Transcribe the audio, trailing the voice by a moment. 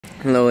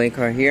Hello,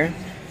 Akar here.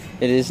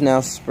 It is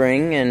now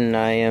spring and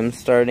I am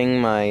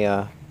starting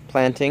my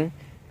planting.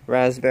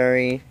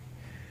 Raspberry,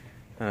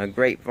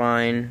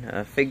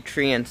 grapevine, fig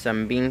tree, and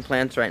some bean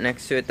plants right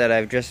next to it that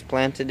I've just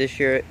planted this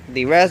year.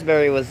 The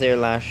raspberry was there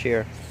last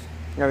year.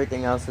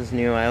 Everything else is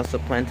new. I also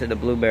planted a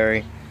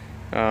blueberry.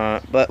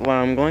 But what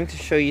I'm going to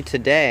show you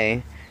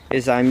today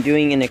is I'm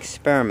doing an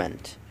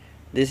experiment.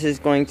 This is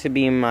going to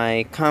be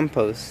my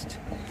compost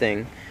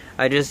thing.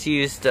 I just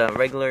used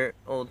regular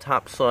old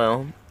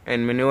topsoil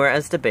and manure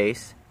as the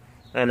base,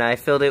 and I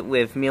filled it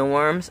with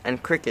mealworms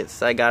and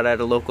crickets I got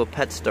at a local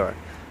pet store.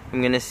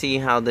 I'm gonna see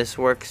how this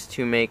works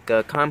to make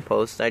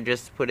compost. I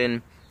just put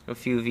in a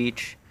few of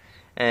each,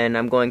 and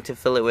I'm going to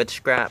fill it with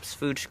scraps,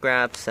 food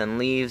scraps and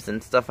leaves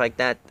and stuff like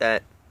that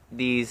that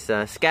these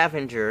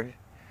scavenger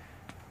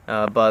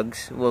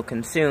bugs will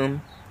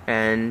consume,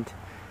 and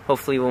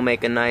hopefully will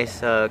make a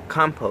nice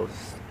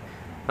compost.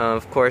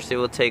 Of course, it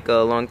will take a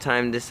long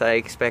time. This I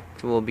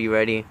expect will be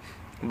ready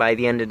by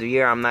the end of the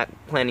year. I'm not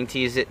planning to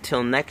use it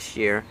till next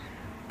year,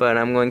 but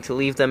I'm going to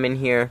leave them in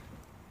here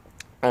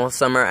all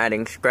summer,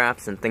 adding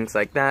scraps and things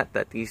like that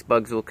that these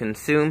bugs will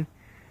consume,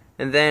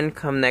 and then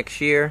come next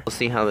year we'll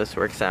see how this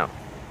works out.